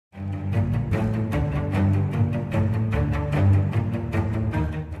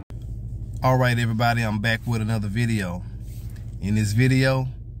Alright everybody, I'm back with another video. In this video,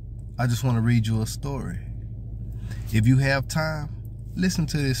 I just want to read you a story. If you have time, listen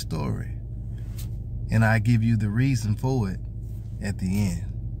to this story, and I give you the reason for it at the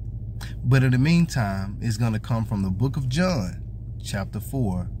end. But in the meantime, it's going to come from the book of John, chapter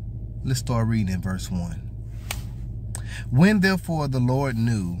 4. Let's start reading in verse 1. When therefore the Lord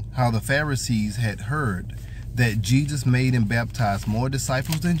knew how the Pharisees had heard that Jesus made and baptized more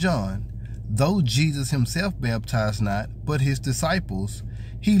disciples than John, though Jesus himself baptized not, but his disciples,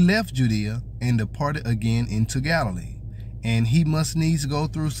 he left Judea and departed again into Galilee. And he must needs go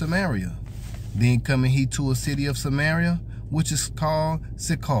through Samaria. Then coming he to a city of Samaria, which is called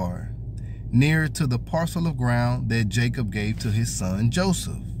Sychar, near to the parcel of ground that Jacob gave to his son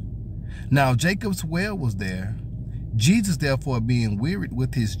Joseph. Now Jacob's well was there. Jesus therefore, being wearied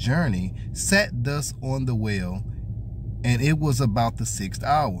with his journey, sat thus on the well, and it was about the 6th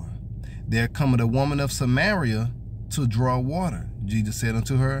hour. There cometh a woman of Samaria to draw water. Jesus said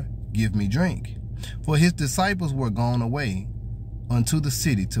unto her, Give me drink. For his disciples were gone away unto the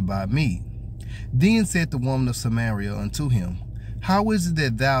city to buy meat. Then said the woman of Samaria unto him, How is it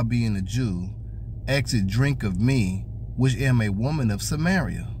that thou, being a Jew, askest drink of me, which am a woman of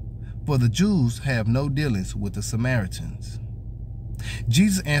Samaria? For the Jews have no dealings with the Samaritans.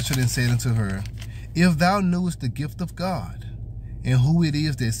 Jesus answered and said unto her, If thou knewest the gift of God, and who it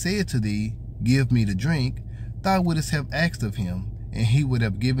is that said to thee, Give me to drink, thou wouldest have asked of him, and he would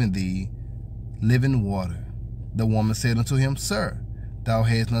have given thee living water. The woman said unto him, Sir, thou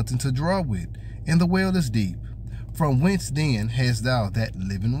hast nothing to draw with, and the well is deep. From whence then hast thou that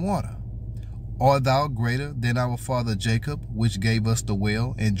living water? Art thou greater than our father Jacob, which gave us the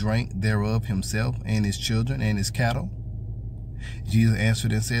well, and drank thereof himself, and his children, and his cattle? Jesus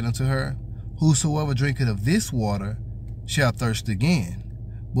answered and said unto her, Whosoever drinketh of this water shall thirst again,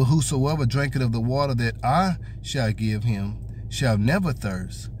 but whosoever drinketh of the water that I shall give him shall never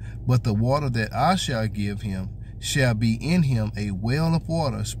thirst, but the water that I shall give him shall be in him a well of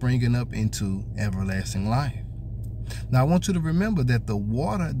water springing up into everlasting life. Now I want you to remember that the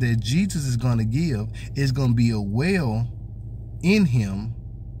water that Jesus is going to give is going to be a well in him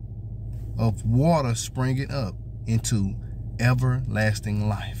of water springing up into everlasting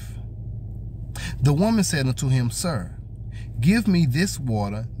life. The woman said unto him, Sir, give me this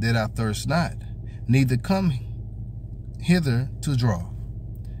water that I thirst not, neither come hither to draw.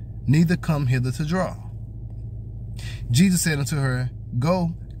 Jesus said unto her,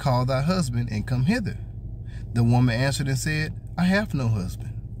 Go, call thy husband, and come hither. The woman answered and said, I have no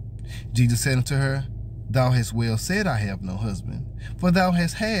husband. Jesus said unto her, Thou hast well said, I have no husband, for thou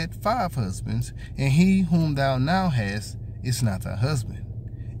hast had 5 husbands, and he whom thou now hast is not thy husband.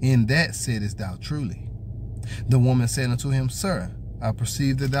 In that saidest thou truly. The woman said unto him, Sir, I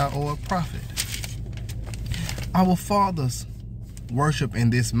perceive that thou art a prophet. Our fathers worship in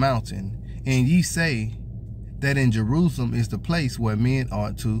this mountain, and ye say that in Jerusalem is the place where men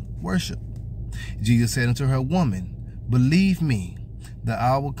ought to worship. Jesus said unto her, Woman, believe me, the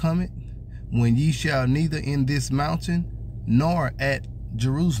hour cometh when ye shall neither in this mountain nor at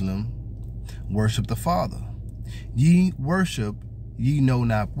Jerusalem worship the Father. Ye worship ye know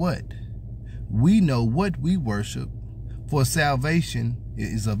not what. We know what we worship, for salvation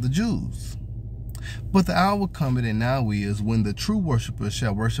is of the Jews. But the hour cometh, and now is, when the true worshipers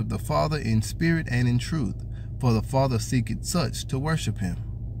shall worship the Father in spirit and in truth, for the Father seeketh such to worship him.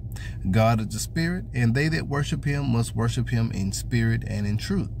 God is the Spirit, and they that worship him must worship him in spirit and in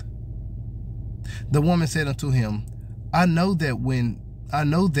truth. The woman said unto him, I know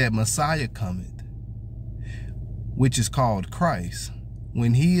that Messiah cometh, which is called Christ.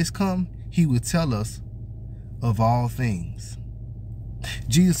 When he is come, he will tell us of all things.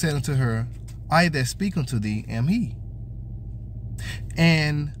 Jesus said unto her, I that speak unto thee am he.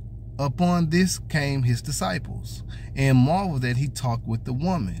 And upon this came his disciples, and marveled that he talked with the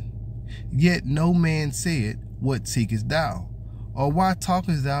woman. Yet no man said, What seekest thou? Or why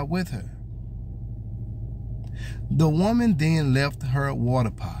talkest thou with her? The woman then left her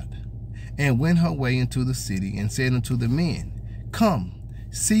water pot, and went her way into the city, and said unto the men, Come,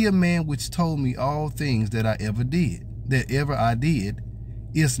 see a man which told me all things that ever I did.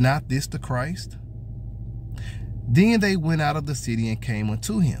 Is not this the Christ? Then they went out of the city and came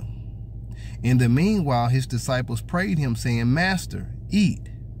unto him. In the meanwhile his disciples prayed him, saying, Master, eat.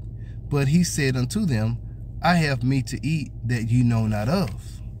 But he said unto them, I have meat to eat that ye know not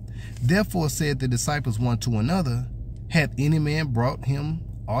of. Therefore said the disciples one to another, Hath any man brought him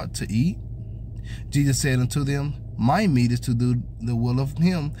aught to eat? Jesus said unto them, My meat is to do the will of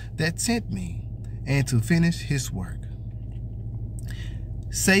him that sent me, and to finish his work.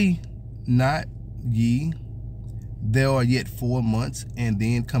 Say not ye, there are yet 4 months, and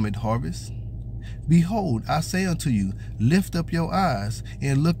then cometh harvest? Behold, I say unto you, lift up your eyes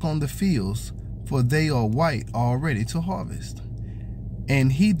and look on the fields, for they are white already to harvest.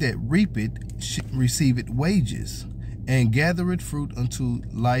 And he that reapeth receiveth wages, and gathereth fruit unto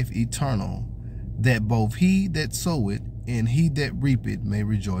life eternal, that both he that soweth and he that reapeth may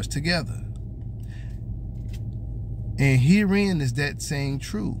rejoice together. And herein is that saying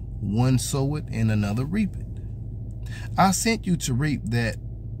true, one soweth and another reapeth. I sent you to reap that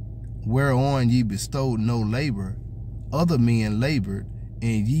whereon ye bestowed no labor. Other men labored,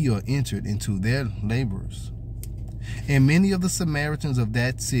 and ye are entered into their labors. And many of the Samaritans of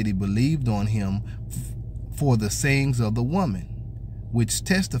that city believed on him for the sayings of the woman, which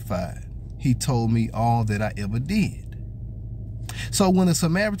testified, he told me all that I ever did. So when the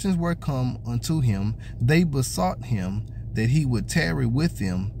Samaritans were come unto him, they besought him that he would tarry with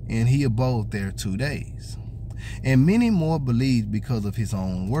them, and he abode there 2 days. And many more believed because of his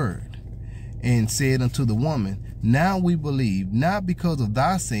own word, and said unto the woman, now we believe, not because of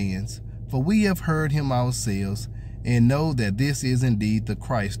thy sayings, for we have heard him ourselves, and know that this is indeed the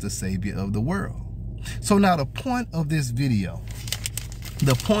Christ, the Savior of the world. So now the point of this video,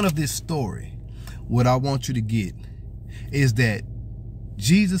 the point of this story, what I want you to get is that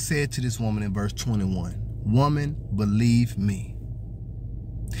Jesus said to this woman in verse 21, woman, believe me.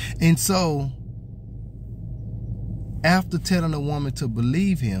 And so after telling the woman to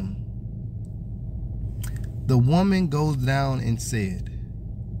believe him, the woman goes down and said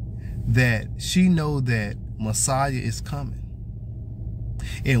that she know that Messiah is coming.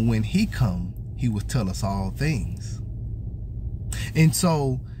 And when he come, he will tell us all things. And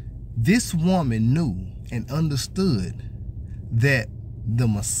so this woman knew and understood that the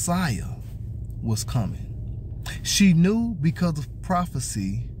Messiah was coming. She knew because of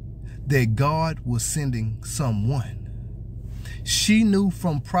prophecy that God was sending someone. She knew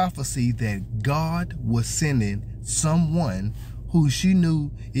from prophecy that God was sending someone who she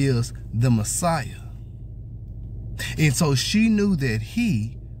knew is the Messiah. And so she knew that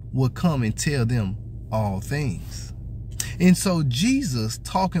he would come and tell them all things. And so Jesus,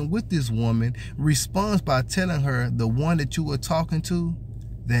 talking with this woman, responds by telling her, the one that you were talking to,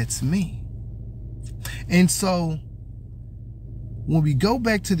 that's me. And so when we go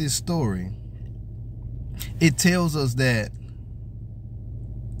back to this story, it tells us that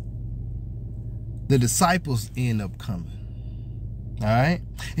the disciples end up coming. All right.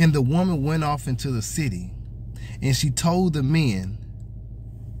 And the woman went off into the city, and she told the men,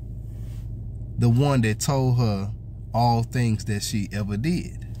 the one that told her all things that she ever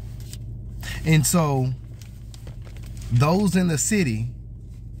did. And so those in the city,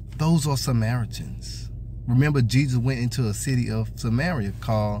 those are Samaritans. Remember, Jesus went into a city of Samaria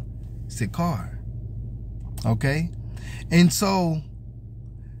called Sychar. Okay. And so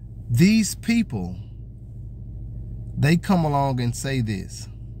these people, they come along and say this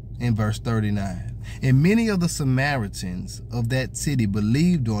in verse 39. And many of the Samaritans of that city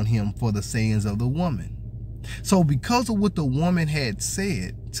believed on him for the sayings of the woman. So because of what the woman had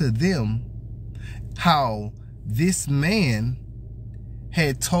said to them, how this man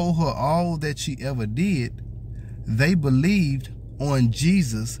had told her all that she ever did, they believed on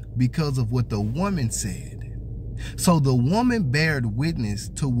Jesus because of what the woman said. So the woman bared witness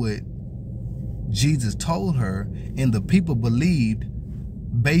to what Jesus told her, and the people believed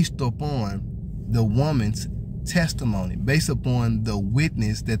based upon the woman's testimony, based upon the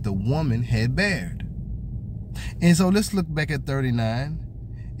witness that the woman had bared. And so let's look back at 39.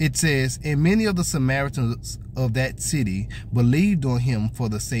 It says, and many of the Samaritans of that city believed on him for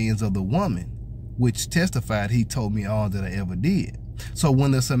the sayings of the woman, which testified, he told me all that I ever did. So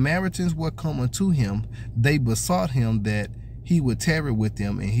when the Samaritans were come unto him, they besought him that he would tarry with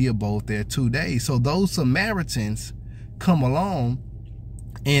them, and he abode there 2 days. So those Samaritans come along,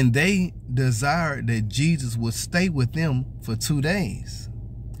 and they desired that Jesus would stay with them for 2 days.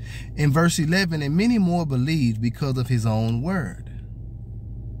 In verse 11, and many more believed because of his own word.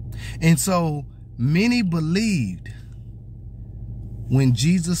 And so many believed when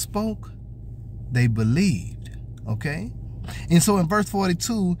Jesus spoke, they believed. Okay. And so in verse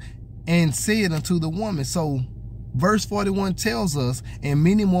 42, and said unto the woman. So verse 41 tells us, and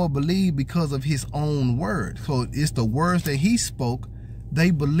many more believed because of his own word. So it's the words that he spoke,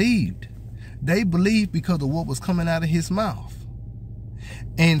 they believed. They believed because of what was coming out of his mouth.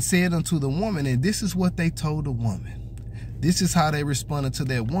 And said unto the woman, and this is what they told the woman. This is how they responded to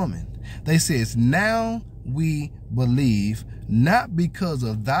that woman. They says, now we believe, not because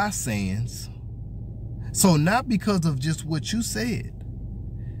of thy sayings. So not because of just what you said,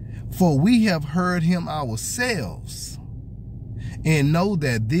 For we have heard him ourselves, and know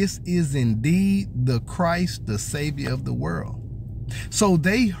that this is indeed the Christ, the Savior of the world. So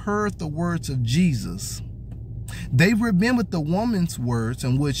they heard the words of Jesus. They remembered the woman's words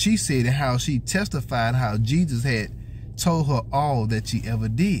and what she said, and how she testified how Jesus had told her all that she ever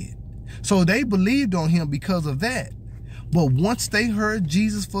did. So they believed on him because of that. But once they heard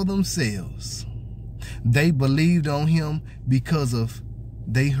Jesus for themselves, they believed on him because of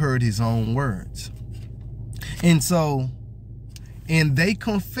they heard his own words. And they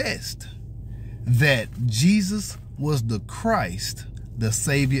confessed that Jesus was the Christ, the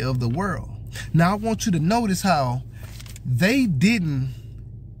Savior of the world. Now I want you to notice how they didn't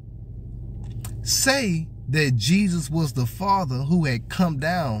say that Jesus was the Father who had come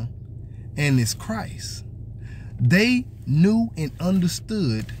down and is Christ. They knew and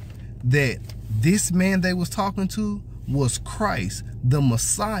understood that this man they was talking to was Christ, the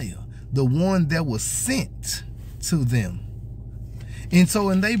Messiah, the one that was sent to them.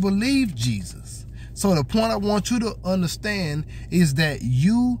 And they believed Jesus. So the point I want you to understand is that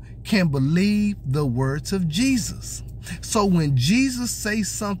you can believe the words of Jesus. So when Jesus says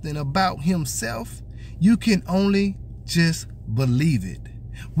something about himself, you can only just believe it.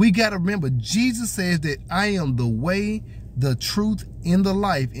 We got to remember, Jesus says that I am the way, the truth, and the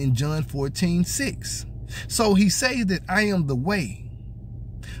life in John 14:6. So he says that I am the way.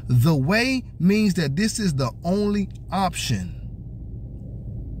 The way means that this is the only option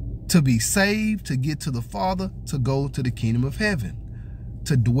to be saved, to get to the Father, to go to the kingdom of heaven,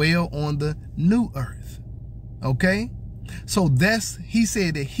 to dwell on the new earth. Okay? So he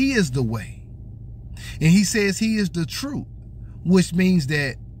said that he is the way. And he says he is the truth, which means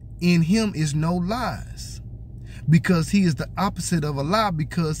that in him is no lies, because he is the opposite of a lie,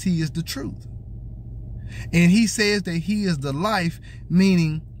 because he is the truth. And he says that he is the life,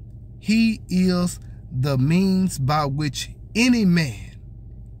 meaning he is the means by which any man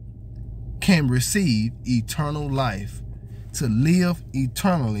can receive eternal life, to live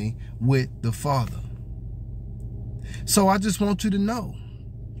eternally with the Father. So I just want you to know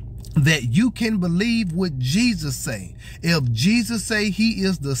that you can believe what Jesus say. If Jesus say he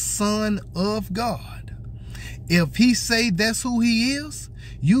is the Son of God, if he say that's who he is,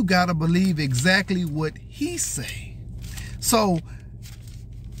 you got to believe exactly what he say. So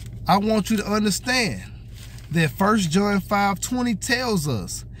I want you to understand that 1 John 5:20 tells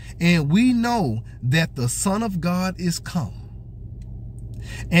us, and we know that the Son of God is come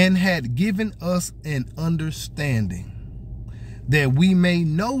and had given us an understanding, that we may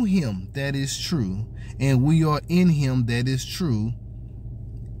know him that is true, and we are in him that is true,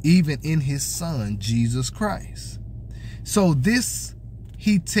 even in his Son, Jesus Christ. So this,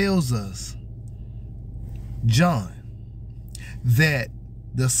 he tells us, John, that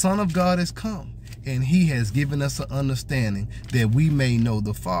the Son of God has come, and he has given us an understanding that we may know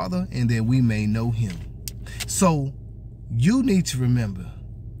the Father and that we may know him. So you need to remember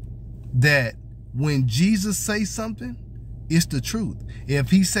that when Jesus says something, it's the truth. If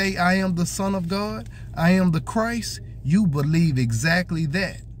he say, I am the Son of God, I am the Christ, you believe exactly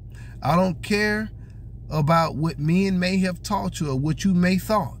that. I don't care about what men may have taught you or what you may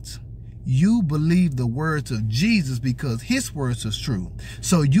thought. You believe the words of Jesus because his words is true.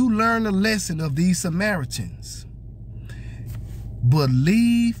 So you learn the lesson of these Samaritans.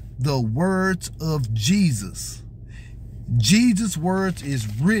 Believe the words of Jesus. Jesus' words is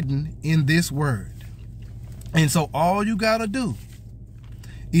written in this word. And so all you got to do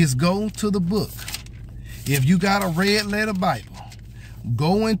is go to the book. If you got a red letter Bible,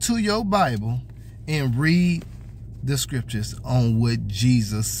 go into your Bible and read the scriptures on what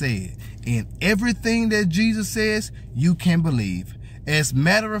Jesus said. And everything that Jesus says, you can believe. As a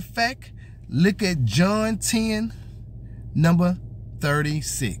matter of fact, look at John 10, number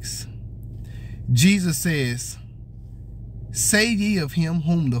 36. Jesus says, say ye of him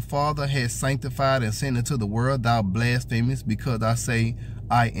whom the Father has sanctified and sent into the world, thou blasphemest, because I say,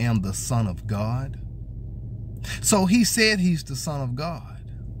 I am the Son of God. So he said he's the Son of God.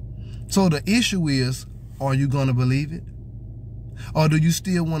 So the issue is, are you going to believe it? Or do you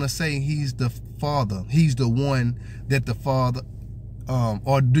still want to say he's the Father? He's the one that the Father,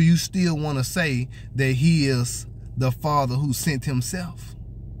 or do you still want to say that he is the Father who sent himself?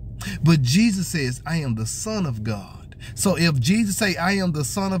 But Jesus says, I am the Son of God. So if Jesus say, I am the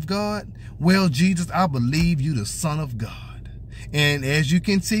Son of God, well, Jesus, I believe you the Son of God. And as you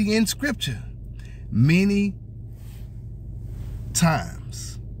can see in scripture, many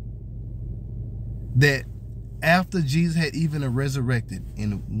times that after Jesus had even resurrected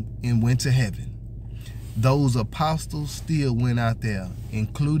and went to heaven, those apostles still went out there,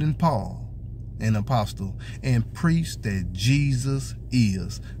 including Paul, an apostle, and preached that Jesus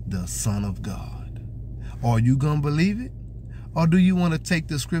is the Son of God. Are you going to believe it? Or do you want to take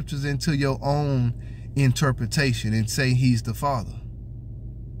the scriptures into your own interpretation and say he's the Father?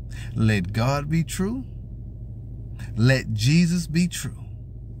 Let God be true. Let Jesus be true.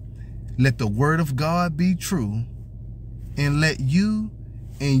 Let the word of God be true. And let you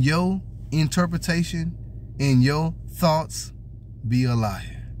and your interpretation and your thoughts be a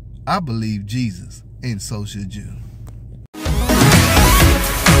liar. I believe Jesus, and so should you.